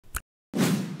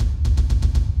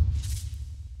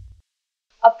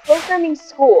programming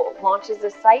school launches a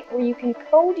site where you can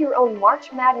code your own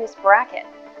March Madness bracket.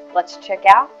 Let's check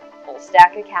out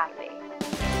Fullstack Academy.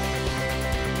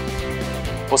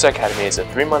 Fullstack Academy is a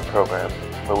 3-month program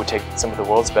where we take some of the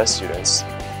world's best students,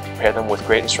 pair them with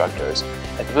great instructors,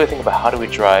 and really think about how do we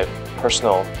drive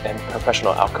personal and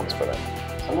professional outcomes for them.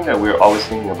 Something that we're always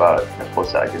thinking about at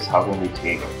Fullstack is how can we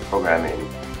take programming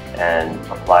and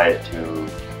apply it to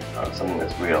something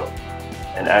that's real.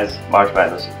 And as March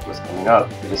Madness was coming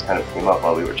up, it just kind of came up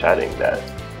while we were chatting that,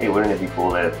 hey, wouldn't it be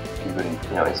cool if even,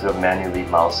 instead of manually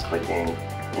mouse clicking,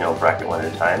 bracket one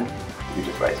at a time, you could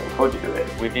just write some code to do it.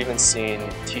 We've even seen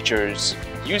teachers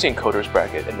using Coders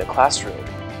Bracket in the classroom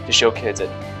to show kids that,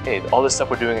 hey, all this stuff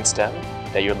we're doing in STEM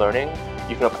that you're learning,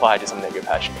 you can apply to something that you're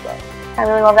passionate about. I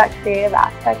really love that creative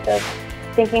aspect of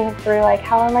thinking through, like,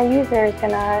 how are my users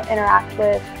going to interact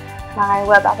with my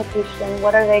web application?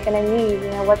 What are they going to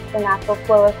need? What's the natural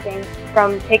flow of things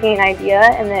from taking an idea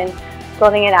and then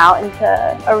building it out into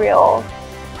a real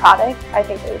product? I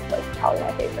think is probably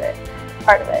my favorite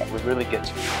part of it. We really get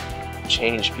to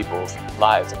change people's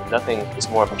lives. I mean, nothing is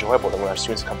more enjoyable than when our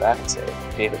students come back and say,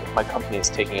 David, my company is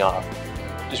taking off.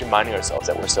 Just reminding ourselves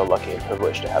that we're so lucky and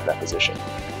privileged to have that position.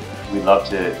 We love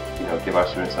to give our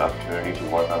students an opportunity to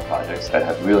work on projects that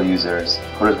have real users.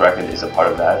 Coders Bracket is a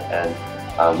part of that, and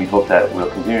we hope that we'll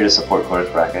continue to support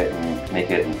Coders Bracket and make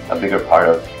it a bigger part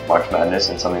of March Madness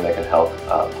and something that can help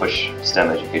push STEM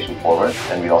education forward.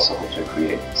 And we also hope to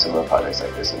create similar projects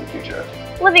like this in the future.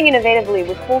 Living innovatively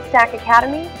with Fullstack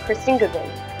Academy, Kristen Goodwin,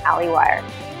 Alley Wire.